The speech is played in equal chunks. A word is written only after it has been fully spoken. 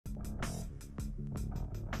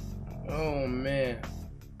Oh man.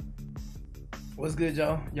 What's good,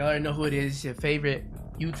 y'all? Y'all already know who it is. It's your favorite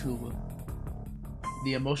YouTuber.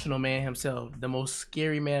 The emotional man himself. The most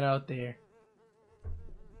scary man out there.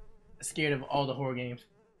 Scared of all the horror games.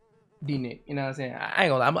 D-Nick. You know what I'm saying? I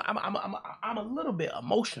ain't gonna lie. I'm a little bit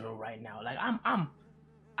emotional right now. Like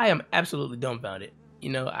I am absolutely dumbfounded. You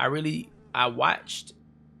know, I watched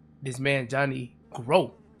this man Johnny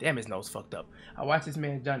grow. Damn, his nose fucked up. I watched this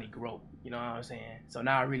man Johnny grow. You know what I'm saying? So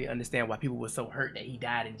now I really understand why people were so hurt that he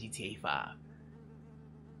died in GTA 5.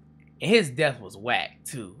 And his death was whack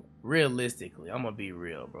too. Realistically, I'm gonna be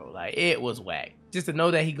real, bro. Like, it was whack. Just to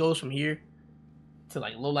know that he goes from here to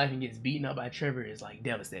like low life and gets beaten up by Trevor is like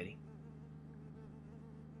devastating.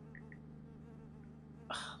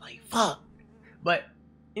 Like, fuck. But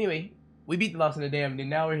anyway, we beat the loss in the dam, and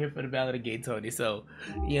now we're here for the Battle of the Gay Tony. So,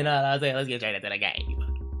 you know what I'm saying? Let's get right into the game.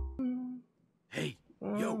 Hey,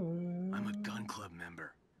 yo, I'm a gun club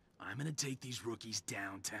member. I'm gonna take these rookies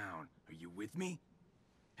downtown. Are you with me?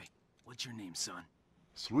 Hey, what's your name, son?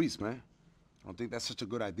 It's Luis, man. I don't think that's such a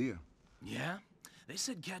good idea. Yeah? They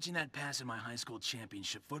said catching that pass in my high school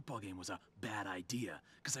championship football game was a bad idea,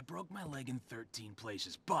 because I broke my leg in 13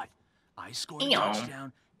 places, but I scored a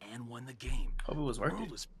touchdown and won the game. Hope it was worth it. The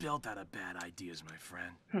world was built out of bad ideas, my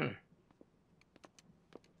friend.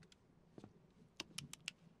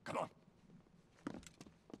 Come on.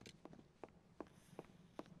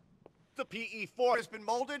 The PE4 has been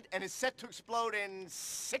molded and is set to explode in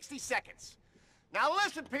 60 seconds. Now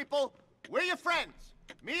listen, people, we're your friends.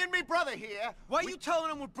 Me and me brother here. Why are you telling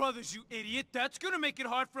them we're brothers, you idiot? That's gonna make it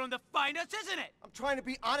hard for them to find us, isn't it? I'm trying to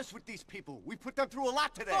be honest with these people. We put them through a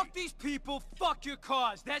lot today. Fuck these people, fuck your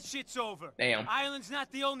cause. That shit's over. Damn. Island's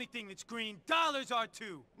not the only thing that's green. Dollars are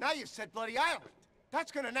too. Now you said bloody island.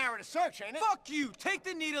 That's gonna narrow the search, ain't it? Fuck you. Take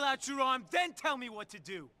the needle out your arm, then tell me what to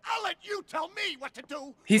do. I'll let you tell me what to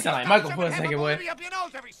do. He sound like Michael for a second, boy. Up your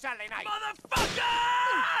nose every Saturday night. Motherfucker!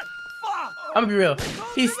 Fuck! I'm gonna be real.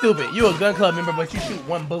 He's stupid. You a gun club member, but you shoot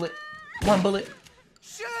one bullet. One bullet.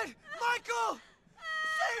 Shit! Michael!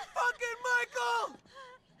 Save fucking Michael!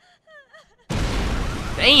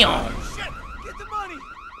 Damn. Shit! Get the money! Me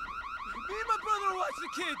and my brother will watch the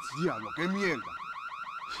kids. Diablo, qué mierda.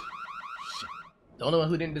 The only one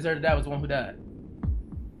who didn't deserve to die was the one who died.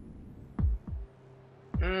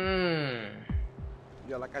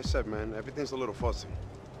 Yeah, like I said, man, everything's a little fuzzy.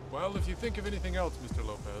 Well, if you think of anything else, Mr.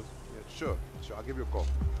 Lopez. Yeah, sure. I'll give you a call.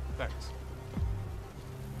 Thanks.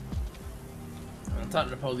 I'm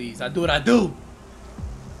talking to the police. I do what I do.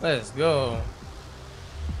 Let's go.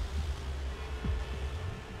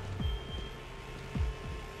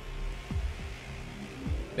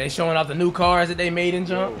 They showing off the new cars that they made in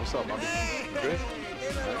Jump. Yo, what's up, Bobby? Good?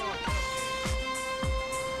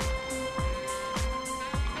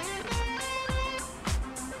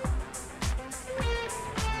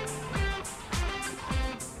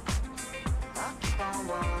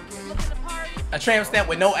 A tramp stamp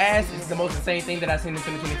with no ass is the most insane thing that I've seen in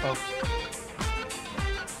 2024.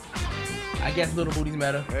 I guess little booties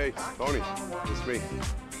matter. Hey, Tony, it's me.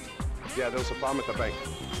 Yeah, there was a bomb at the bank.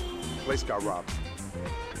 The place got robbed.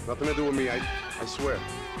 Nothing to do with me, I swear.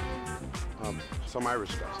 Some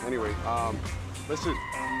Irish guys. Anyway, listen,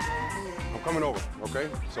 I'm coming over, okay?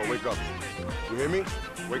 So wake up. You hear me?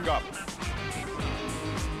 Wake up.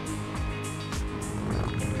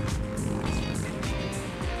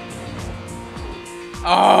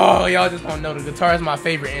 Oh, y'all just don't know the guitar is my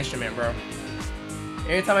favorite instrument, bro.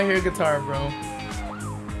 Every time I hear a guitar, bro.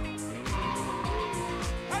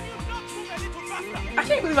 I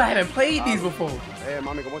can't believe I haven't played these before. Hey,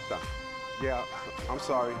 mami, ¿cómo está? Yeah, I'm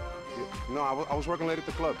sorry. Yeah, no, I was working late at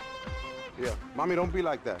the club. Yeah, mommy, don't be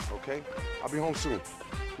like that, okay? I'll be home soon.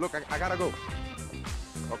 Look, I gotta go.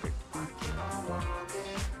 Okay.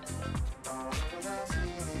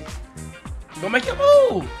 Go make your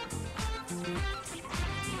move.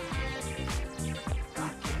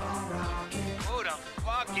 Who the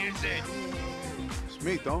fuck is it? It's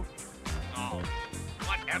me, Don. Oh,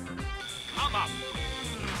 whatever. Come up.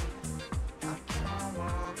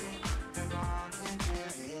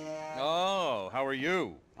 Oh, how are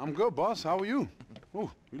you? I'm good, boss. How are you? Ooh,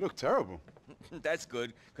 you look terrible. That's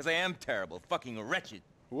good, because I am terrible, fucking wretched.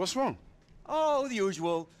 What's wrong? Oh, the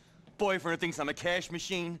usual. Boyfriend who thinks I'm a cash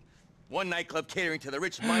machine. One nightclub catering to the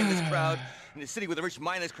rich, mindless crowd. In a city where the rich,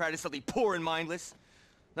 mindless crowd is suddenly poor and mindless.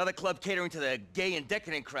 Another club catering to the gay and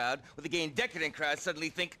decadent crowd, where the gay and decadent crowd suddenly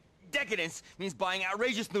think decadence means buying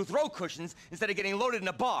outrageous new throw cushions instead of getting loaded in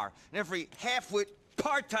a bar. And every half-wit,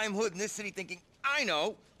 part-time hood in this city thinking I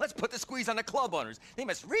know. Let's put the squeeze on the club owners. They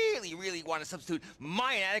must really, really want to substitute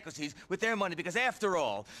my inadequacies with their money because, after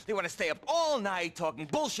all, they want to stay up all night talking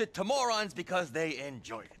bullshit to morons because they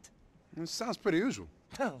enjoy it. It sounds pretty usual.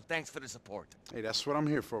 Oh, thanks for the support. Hey, that's what I'm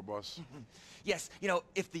here for, boss. Yes, you know,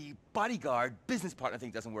 if the bodyguard business partner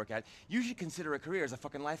thing doesn't work out, you should consider a career as a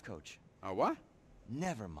fucking life coach. What?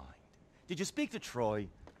 Never mind. Did you speak to Troy?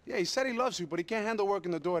 Yeah, he said he loves you, but he can't handle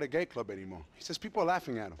working the door at a gay club anymore. He says people are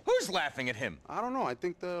laughing at him. Who's laughing at him? I don't know. I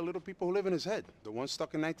think the little people who live in his head. The ones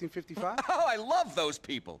stuck in 1955. Oh, I love those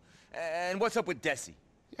people. And what's up with Desi?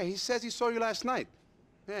 Yeah, he says he saw you last night.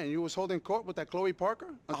 Yeah, and you was holding court with that Chloe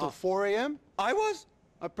Parker until 4 a.m.? I was?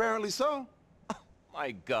 Apparently so. Oh,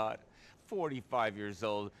 my God. 45 years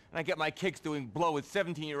old, and I get my kicks doing blow with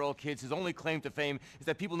 17-year-old kids whose only claim to fame is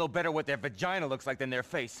that people know better what their vagina looks like than their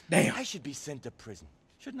face. Damn. I should be sent to prison,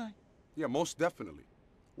 shouldn't I? Yeah, most definitely.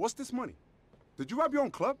 What's this money? Did you rob your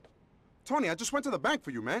own club? Tony, I just went to the bank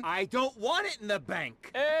for you, man. I don't want it in the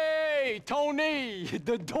bank. Hey, Tony!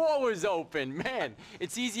 The door was open. Man,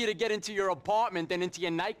 it's easier to get into your apartment than into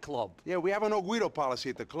your nightclub. Yeah, we have a no Guido policy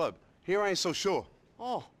at the club. Here I ain't so sure.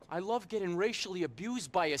 Oh, I love getting racially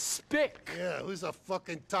abused by a spick. Yeah, who's a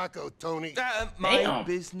fucking taco, Tony? My Damn.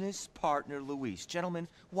 business partner, Luis. Gentlemen,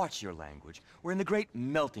 watch your language. We're in the great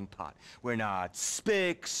melting pot. We're not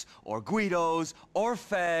spicks, or Guidos, or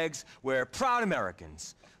fags. We're proud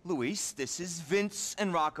Americans. Luis, this is Vince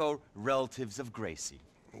and Rocco, relatives of Gracie.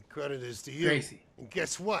 And credit is to you. Gracie. And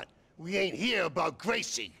guess what? We ain't here about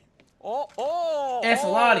Gracie. Oh!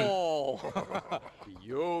 Ancelotti. Oh.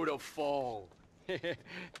 Beautiful.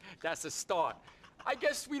 That's a start. I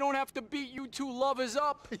guess we don't have to beat you two lovers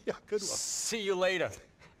up. Yeah, good one. See you later.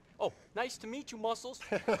 Oh, nice to meet you, Muscles.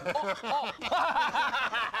 Hey,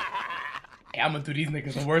 I'm gonna do these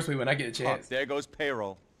niggas the worst way when I get a chance. There goes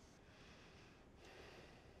payroll.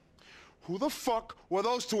 Who the fuck were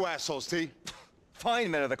those two assholes, T?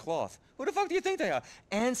 Fine men of the cloth. Who the fuck do you think they are?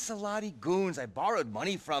 Ancelotti goons I borrowed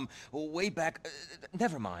money from way back.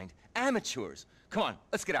 Never mind. Amateurs. Come on,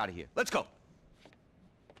 let's get out of here. Let's go.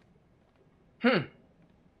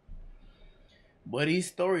 Boy, these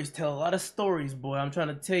stories tell a lot of stories, boy. I'm trying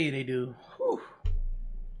to tell you they do. Whew.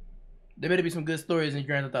 There better be some good stories in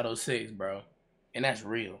Grand Theft Auto 6, bro. And that's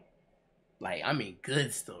real. Like, I mean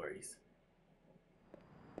good stories.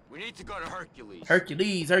 We need to go to Hercules.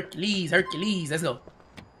 Hercules, Hercules, Hercules. Let's go.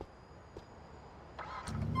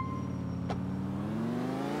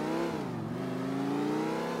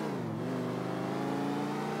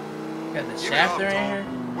 Got the shafter in here.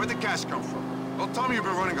 Where'd the cash come from? Don't tell me you've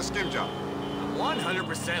been running a skim job.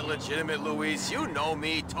 100% legitimate, Luis. You know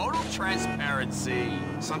me. Total transparency.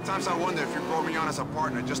 Sometimes I wonder if you brought me on as a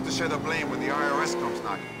partner just to share the blame when the IRS comes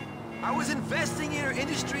knocking. I was investing in your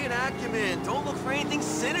industry and acumen. Don't look for anything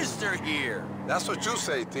sinister here. That's what you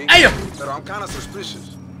say, T. Ayo! But I'm kind of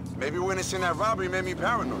suspicious. Maybe witnessing that robbery made me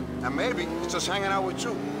paranoid. And maybe it's just hanging out with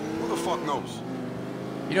you. Who the fuck knows?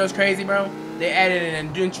 You know what's crazy, bro? They added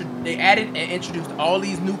and introduced all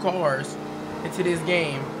these new cars into this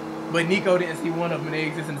game, but Nico didn't see one of them, and they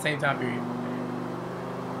exist in the same time period.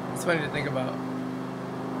 It's funny to think about.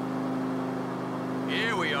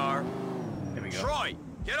 Here we are. Here we go. Troy,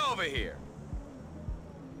 get over here.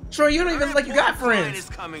 Troy, you don't even look like you got Client is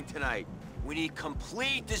friends. coming tonight. We need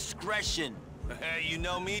complete discretion. You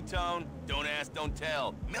know me, Tone. Don't ask, don't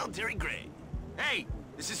tell. Military grade. Hey,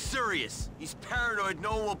 this is serious. He's paranoid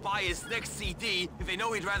no one will buy his next CD if they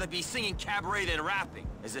know he'd rather be singing cabaret than rapping.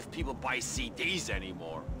 As if people buy CDs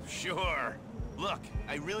anymore. Sure. Look,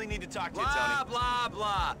 I really need to talk to you, Tony. Blah, blah,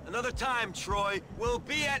 blah. Another time, Troy. We'll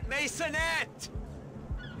be at Masonette.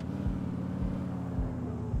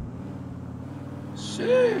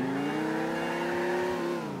 Shit.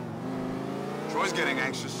 Troy's getting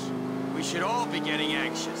anxious. We should all be getting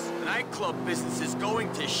anxious. The nightclub business is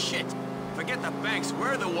going to shit. Forget the banks,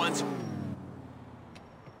 we're the ones.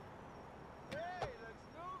 Hey, let's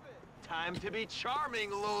move it. Time to be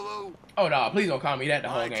charming, Lulu. Oh no, please don't call me that the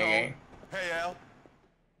whole Hi, game. Tom. Hey, Al.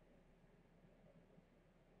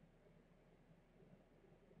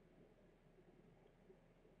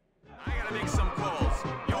 I gotta make some calls.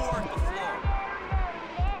 You work the floor.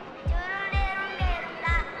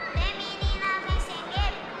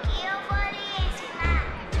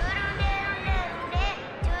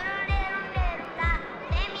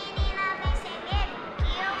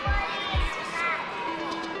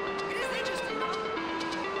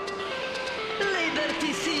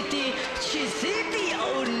 Liberty City, City,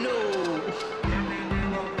 oh no!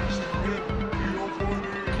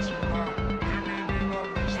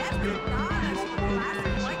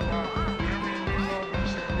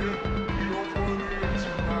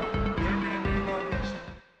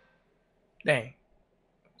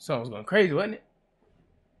 Song was going crazy, wasn't it?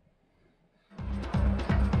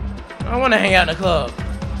 I want to hang out in the club.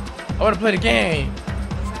 I want to play the game.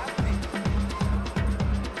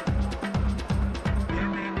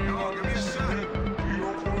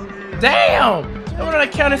 Damn! Why did I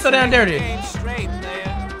count it so damn dirty?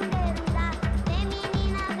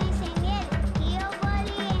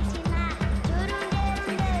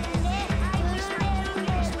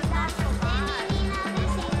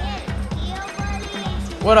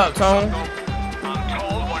 What up, Tone? I'm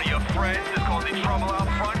told one of your friends is causing trouble out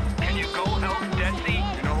front. Can you go help Desi?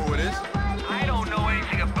 You know who it is? I don't know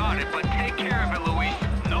anything about it, but take care of it, Luis.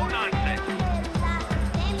 No nonsense.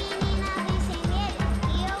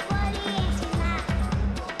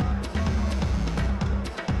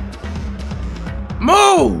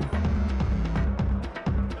 Move!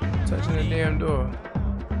 Touching the damn door.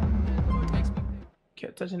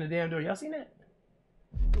 Kept touching the damn door. Y'all seen that?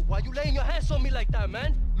 Why you laying your hands on me like that,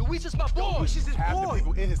 man? Luis is my boy. Luis is his boy. Half the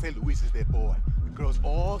people in here say Luis is their boy. The girls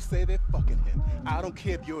all say they're fucking him. I don't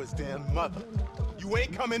care if you're his damn mother. You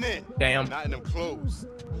ain't coming in. Damn. Not in them clothes.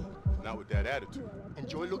 Not with that attitude.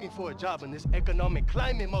 Enjoy looking for a job in this economic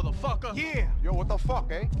climate, motherfucker. Yeah. Yo, what the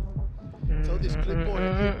fuck, eh? Tell this clipboard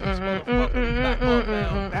and hit this motherfucker to back up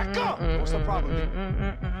now. Back up! What's the problem, dude?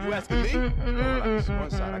 You asking me? Yo, relax. Go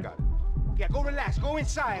inside. I got it. Yeah, go relax. Go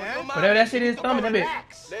inside, eh? Whatever that shit is, thumb it, that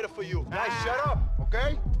bitch. Later for you. Nice, shut up,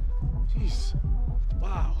 okay? Jeez.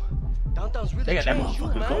 Wow. Downtown's really They got that changed you,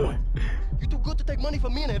 motherfucker man. going. You too good to take money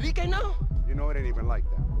from me and Enrique now? You know it ain't even like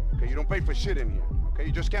that, bro. Okay, you don't pay for shit in here. Okay,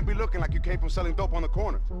 you just can't be looking like you came from selling dope on the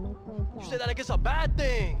corner. You say that like it's a bad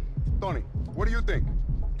thing. Tony, what do you think?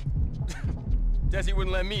 Desi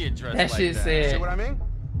wouldn't let me address That like shit that. said. See what I mean?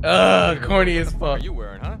 Corny as What fuck. are you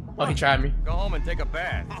wearing, huh? Oh, he tried me. Go home and take a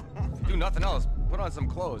bath. Do nothing else. Put on some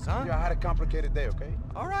clothes, huh? Yeah, I had a complicated day, okay?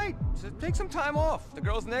 All right. So take some time off. The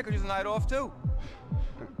girls in there could use a night off, too.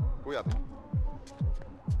 Cuídate.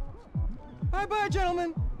 Bye-bye,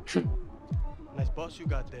 gentlemen. Nice boss you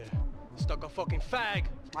got there. Stuck a fucking fag.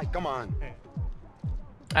 Mike, come on.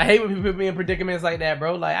 I hate when people put me in predicaments like that,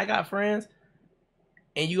 bro. Like, I got friends,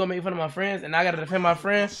 and you gonna make fun of my friends, and I gotta defend my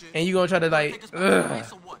friends, and you gonna try to, like, ugh.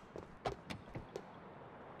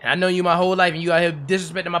 And I know you my whole life, and you out here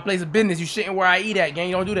disrespecting my place of business. You shitting where I eat at, gang.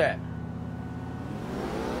 Don't do that.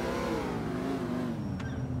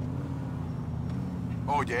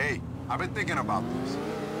 Oh, yeah, hey, I've been thinking about this.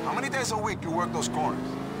 How many days a week you work those corners?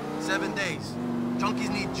 7 days. Junkies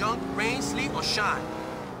need junk, rain, sleep, or shine.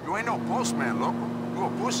 You ain't no postman, loco. You a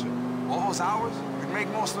pusher. All those hours, you'd make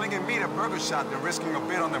more slinging meat at Burger Shot than risking a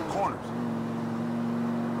bid on them corners.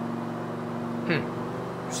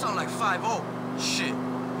 You sound like 5-0. Shit.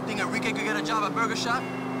 You think Enrique could get a job at Burger Shot?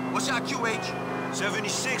 What's your QH?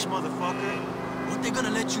 76, motherfucker. What they gonna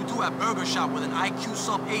let you do at Burger Shop with an IQ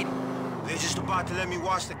sub 80? They're just about to let me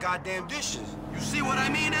wash the goddamn dishes. You see what I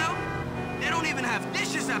mean now? They don't even have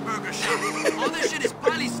dishes at Burger Shop. All this shit is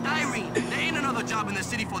polystyrene. There ain't another job in the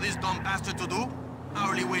city for this dumb bastard to do.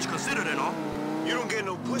 Hourly wage considered and all. You don't get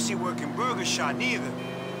no pussy work in Burger Shop neither.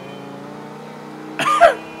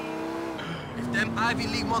 If them Ivy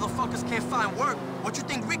League motherfuckers can't find work, what you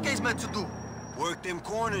think Enrique's meant to do? Work them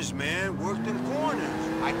corners, man. Work them corners.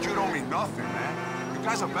 IQ don't mean nothing, man. You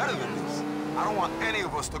guys are better than this. I don't want any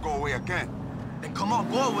of us to go away again. Then come on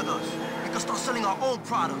board with us. We can start selling our own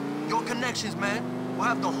product. Your connections, man. We'll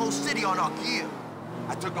have the whole city on our gear.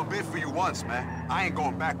 I took a bid for you once, man. I ain't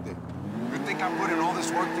going back there. You think I put in all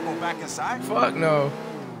this work to go back inside? Fuck no.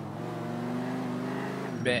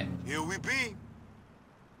 Bet. Here we be.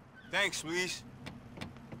 Thanks, Luis.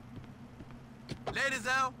 Ladies,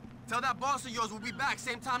 Al. Tell that boss of yours we'll be back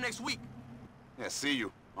same time next week. Yeah, see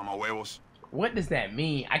you, mama huevos. What does that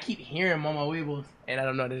mean? I keep hearing Mama Weebles, and I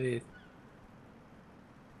don't know what it is.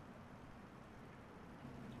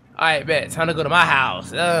 Alright, bet. Time to go to my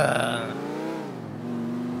house.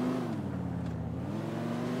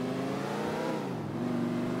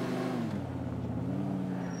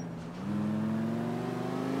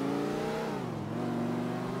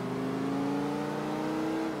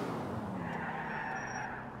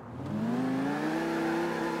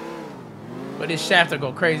 But this shafter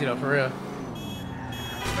go crazy though, for real.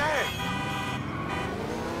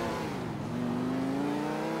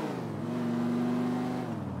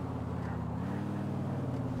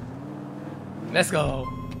 Let's go.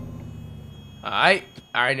 Alright.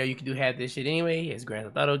 I already know you can do half this shit anyway. It's Grand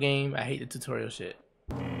Theft Auto game. I hate the tutorial shit.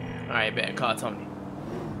 Alright, bet. Call Tony.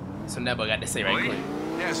 So never got to say right quick.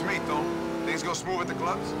 Yeah, it's me, Tom. Things go smooth at the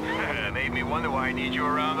clubs? Made me wonder why I need you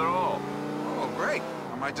around at all. Oh, great.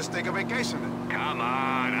 I might just take a vacation then. Come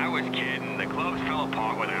on, I was kidding. The clubs fell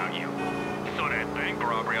apart without you. So that bank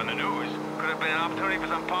robbery on the news. Could have been an opportunity for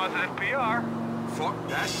some positive PR. Fuck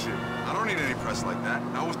that shit. I don't need any press like that.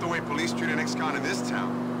 That was the way police treat an ex-con in this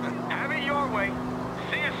town. Have it your way.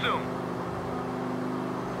 See you soon.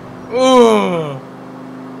 Ooh.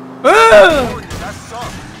 That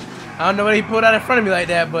sucked. I don't know what he pulled out in front of me like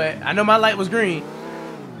that, but I know my light was green.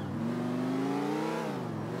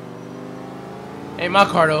 Ain't my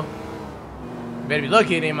car though. Better be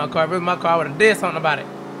lucky it ain't my car. If it was my car, I would have did something about it.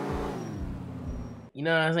 You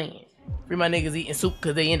know what I'm saying? Free my niggas eating soup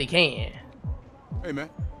because they in the can. Hey, man.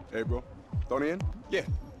 Hey, bro. Tony in? Yeah.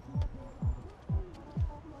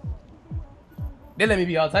 They let me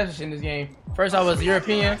be all types of shit in this game. First I was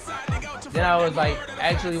European, then I was like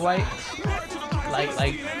actually white,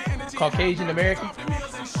 like Caucasian American.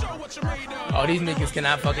 Oh, these niggas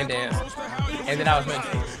cannot fucking dance. And then I was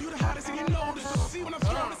Mexican.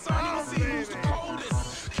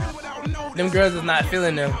 Them girls is not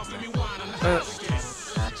feeling them.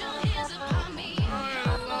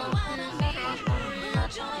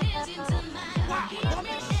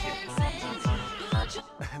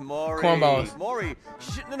 Maury, Cornballs. Maury,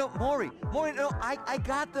 Maury, no, I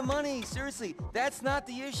got the money. Seriously, that's not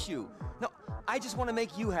the issue. No, I just want to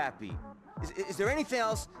make you happy. Is there anything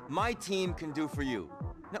else my team can do for you?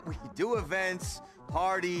 No, we do events,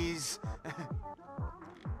 parties.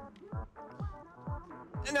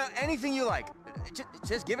 No, anything you like.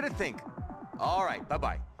 Just give it a think. All right,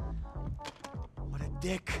 bye-bye. What a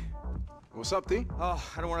dick. What's up, T? Oh,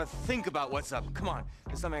 I don't want to think about what's up. Come on,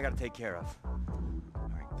 there's something I gotta take care of. All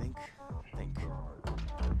right, think.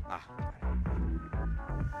 Ah.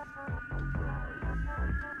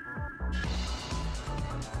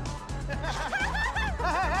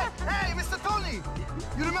 Hey, Mr. Tony!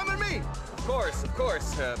 You remember me? Of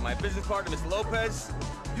course. My business partner, Mr. Lopez.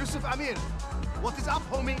 Yusuf Amir. What is up,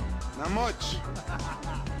 homie? Not much.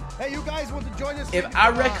 Hey, you guys want to join us? If I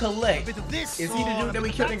recollect, is he the dude that we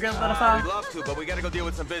killed in Grand Theft Auto 5? We'd love to, but we gotta go deal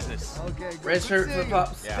with some business. Okay, good. Red shirt, flip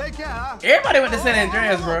flops. Yeah. Take care, huh? Everybody went to San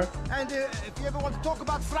Andreas, bro. And if you ever want to talk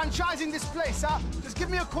about franchising this place, huh? Just give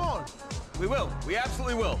me a call. We will. We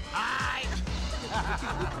absolutely will. Aye.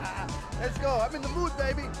 Let's go. I'm in the mood,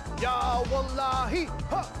 baby. Ya wallahi,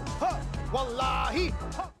 ha ha, wallahi.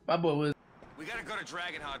 Ha. My boy was. We gotta go to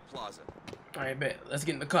Dragon Heart Plaza. All right, bet. Let's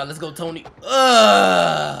get in the car. Let's go, Tony.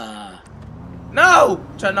 No!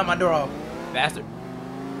 Try to knock my door off, bastard.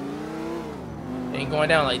 Ain't going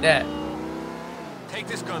down like that. Take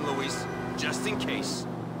this gun, Luis, just in case.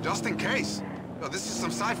 Just in case? Yo, this is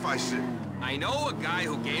some sci-fi shit. I know a guy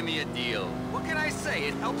who gave me a deal. What can I say?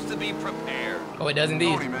 It helps to be prepared. Oh, it does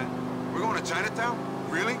indeed. Tony, man. We're going to Chinatown?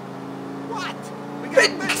 Really? What? We got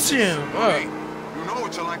business. Hey, you know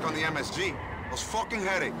what you're like on the MSG. Those fucking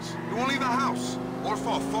headaches. You won't leave the house. Or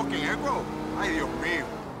for a fucking egg roll. Ay, Dios mío.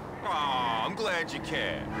 Aw, I'm glad you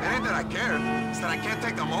care. It ain't that I care. It's that I can't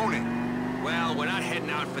take the morning. Well, we're not heading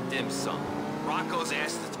out for dim sum. Rocco's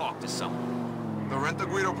asked to talk to someone. The renter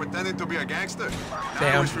Guido pretending to be a gangster? Now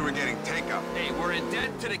Damn. I wish we were getting takeout. Hey, we're in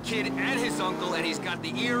debt to the kid and his uncle, and he's got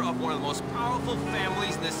the ear of one of the most powerful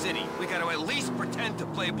families in the city. We gotta at least pretend to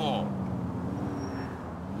play ball.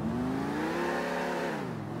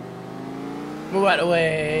 Move out the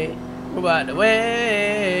way. Move out the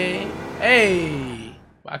way. Hey.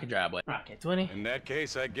 Well, I can drive, boy. Rocket 20. In that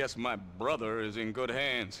case, I guess my brother is in good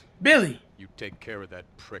hands. Billy. You take care of that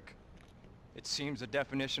prick. It seems the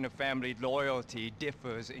definition of family loyalty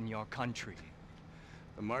differs in your country.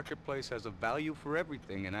 The marketplace has a value for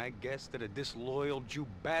everything, and I guess that a disloyal Jew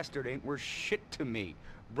bastard ain't worth shit to me.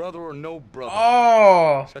 Brother or no brother.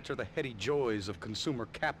 Oh. Such are the heady joys of consumer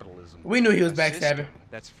capitalism. We knew he was backstabbing.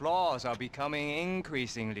 That's flaws are becoming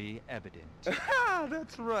increasingly evident.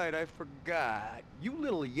 That's right, I forgot. You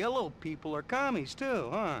little yellow people are commies too,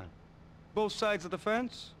 huh? Both sides of the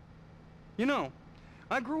fence? You know,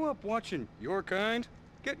 I grew up watching your kind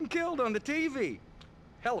getting killed on the TV.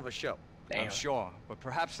 Hell of a show. Damn. I'm sure, but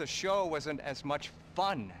perhaps the show wasn't as much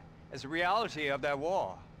fun as the reality of that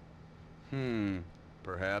war.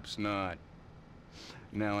 Perhaps not.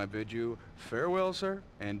 Now I bid you farewell, sir,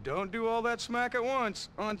 and don't do all that smack at once.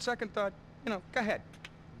 On second thought, you know, go ahead.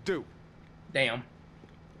 Do. Damn.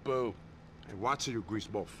 Boo. Hey, watch it, you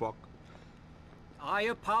greaseball fuck. I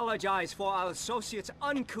apologize for our associate's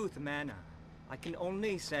uncouth manner. I can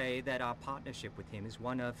only say that our partnership with him is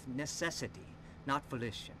one of necessity, not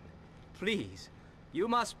volition. Please, you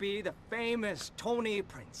must be the famous Tony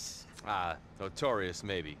Prince. Notorious,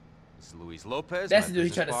 maybe. This is Luis Lopez. That's the dude he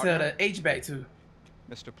tried to sell the H back to.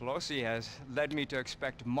 Mr. Pelosi has led me to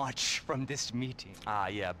expect much from this meeting.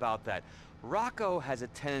 Yeah, about that. Rocco has a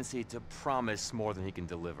tendency to promise more than he can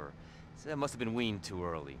deliver. So that must have been weaned too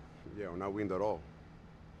early. Yeah, well, not weaned at all.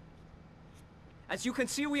 As you can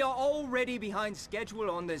see, we are already behind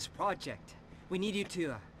schedule on this project. We need you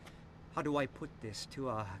to, how do I put this,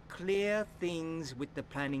 to clear things with the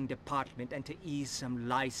planning department and to ease some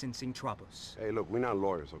licensing troubles. Hey, look, we're not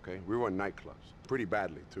lawyers, okay? We run nightclubs. Pretty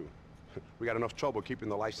badly, too. We got enough trouble keeping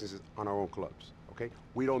the licenses on our own clubs, okay?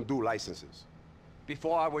 We don't do licenses.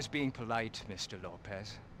 Before I was being polite, Mr.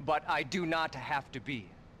 Lopez, but I do not have to be.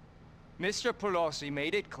 Mr. Pelosi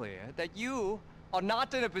made it clear that you are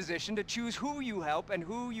not in a position to choose who you help and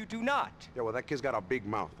who you do not. Yeah, well, that kid's got a big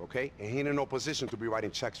mouth, okay? And he ain't in no position to be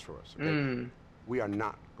writing checks for us, okay? We are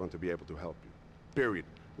not going to be able to help you. Period.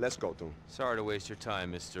 Let's go, Tom. Sorry to waste your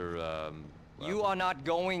time, Mr. You are not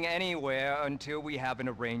going anywhere until we have an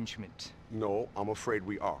arrangement. No, I'm afraid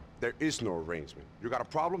we are. There is no arrangement. You got a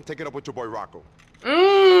problem? Take it up with your boy Rocco.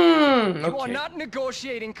 Okay. You are not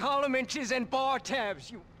negotiating column inches and bar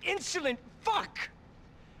tabs, you insolent fuck!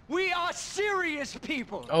 We are serious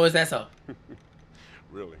people! Oh, is that so?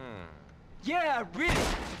 Really? Yeah, really!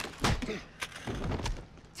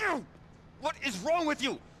 What is wrong with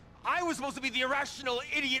you? I was supposed to be the irrational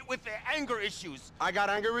idiot with the anger issues. I got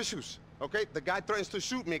anger issues, okay? The guy threatens to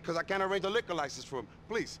shoot me because I can't arrange a liquor license for him.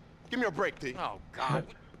 Please, give me a break, T. Oh, God.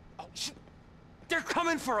 Oh, shit. They're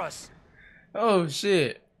coming for us. Oh,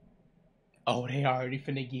 shit. Oh, they already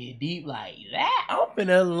finna get deep like that. I'm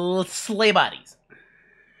finna slay bodies.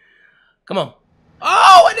 Come on.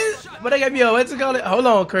 Oh, what is... What I got me on? What's it called? Hold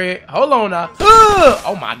on, Craig. Hold on now.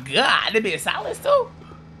 Oh, my God. They be silence, too?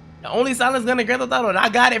 The only silence gun in Grand Theft Auto, and I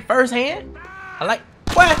got it firsthand. I like...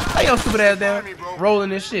 What? How your stupid ass down? Rolling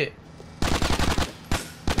this shit.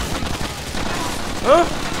 Huh?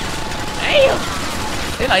 Damn.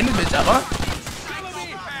 They lighting this bitch up, huh?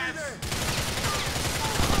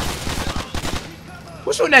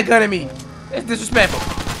 Who's shooting that gun at me? That's disrespectful.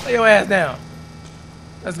 Lay your ass down.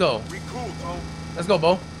 Let's go. Let's go,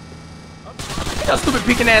 Bo. Get your stupid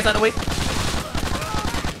peeking ass out of the way.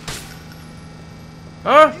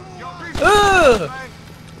 Huh?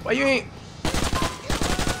 Why you ain't?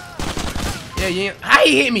 Yeah, you ain't. How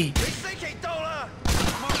he hit me?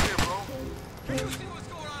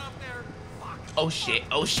 Oh shit,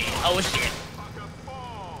 oh shit, oh shit.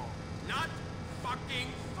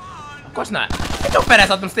 Of course not. Get your fat ass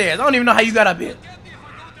up them stairs. I don't even know how you got up here.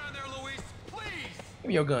 Give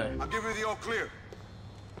me your gun. I'll give you the all clear.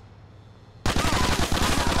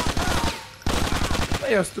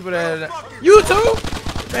 Lay your stupid ass down. You too?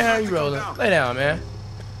 Man, how you rolling? Lay down, man.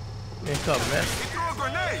 Get in cover, man.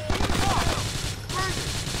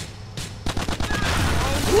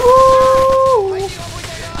 Woo!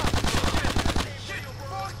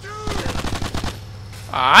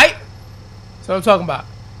 Alright. That's what I'm talking about.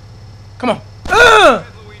 Come on.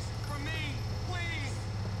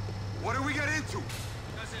 What did we get into?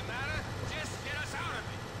 Doesn't matter. Just get us out of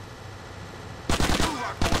it. You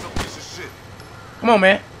Rocco's a piece of shit. Come on,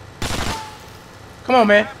 man. Come on,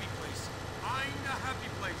 man.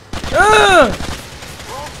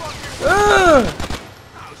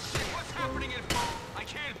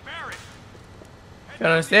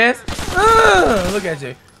 Fell on the stairs? Look at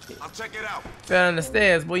you. I'll check it out. Fell on the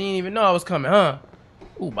stairs, boy. You didn't even know I was coming, huh?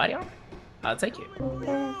 Ooh, body armor. I'll take it. I'm the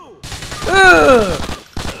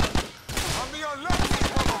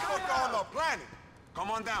unluckiest motherfucker on the planet. Come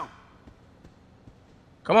on down.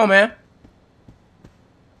 Come on, man.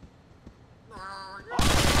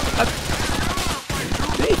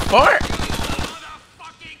 Did he fart?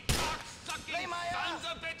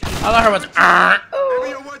 All I heard was Maybe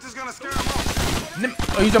your words is gonna scare him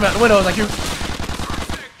off. Oh, you jumping out the window like you.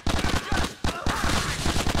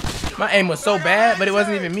 My aim was so bad, but it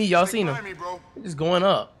wasn't even me. Y'all seen him. He's just going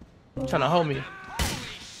up. Trying to hold me.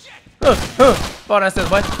 Fall downstairs,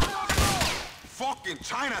 boy. Fucking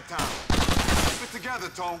Chinatown. Keep it together,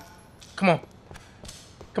 Tom. Come on.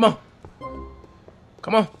 Come on.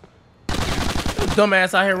 Come on.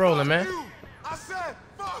 Dumbass out here rolling, man. I said,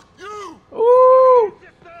 fuck you. Ooh.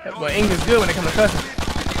 That boy English good when it comes to cussing.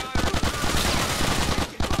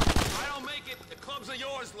 I don't make it. The clubs are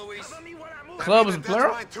yours, Luis. Club is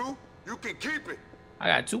plural? You can keep it. I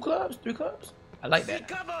got 2 clubs, 3 clubs. I like that.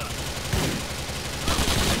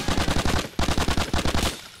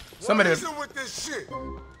 Somebody. What is it with this shit?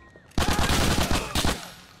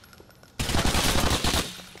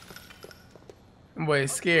 That boy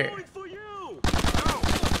is scared.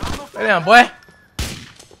 Lay down, boy.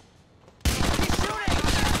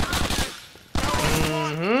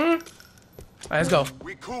 Alright, let's go.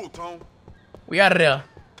 We cool, Tone. We out of there.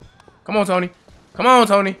 Come on, Tony. Come on,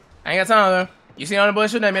 Tony. I ain't got time, though. You see all the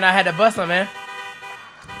boys shooting at me and I had to bust him, man.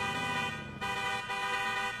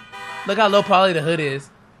 Look how low poly the hood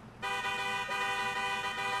is.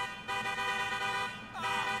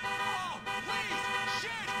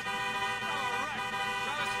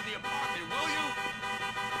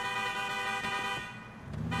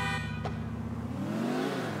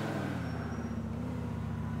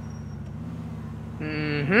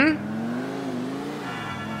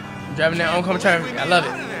 Driving that oncoming traffic. I love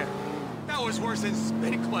it. That was worse than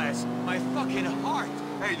spin class. My fucking heart.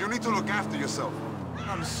 Hey, you need to look after yourself.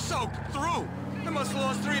 I'm soaked through. I must have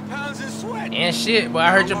lost 3 pounds in sweat. And shit, but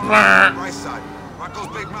I heard you. Right side. Rocco's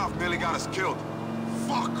big mouth nearly got us killed.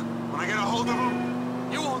 Fuck. When I get a hold of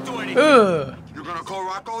him, you won't do anything. You're gonna call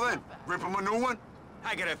Rocco then? Rip him a new one?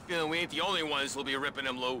 I got a feeling we ain't the only ones who'll be ripping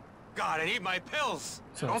him, Lou. God, I need my pills.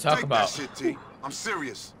 So don't talk take about. that shit, T. I'm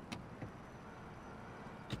serious.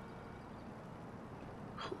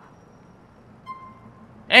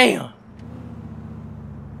 Damn.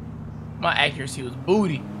 My accuracy was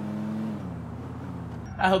booty.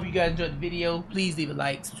 I hope you guys enjoyed the video. Please leave a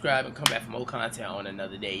like, subscribe, and come back for more content on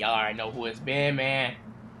another day. Y'all already know who it's been, man.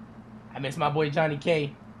 I miss my boy Johnny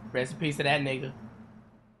K. Rest in peace to that nigga.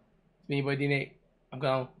 It's me, boy D-Nick. I'm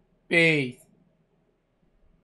gone. Peace.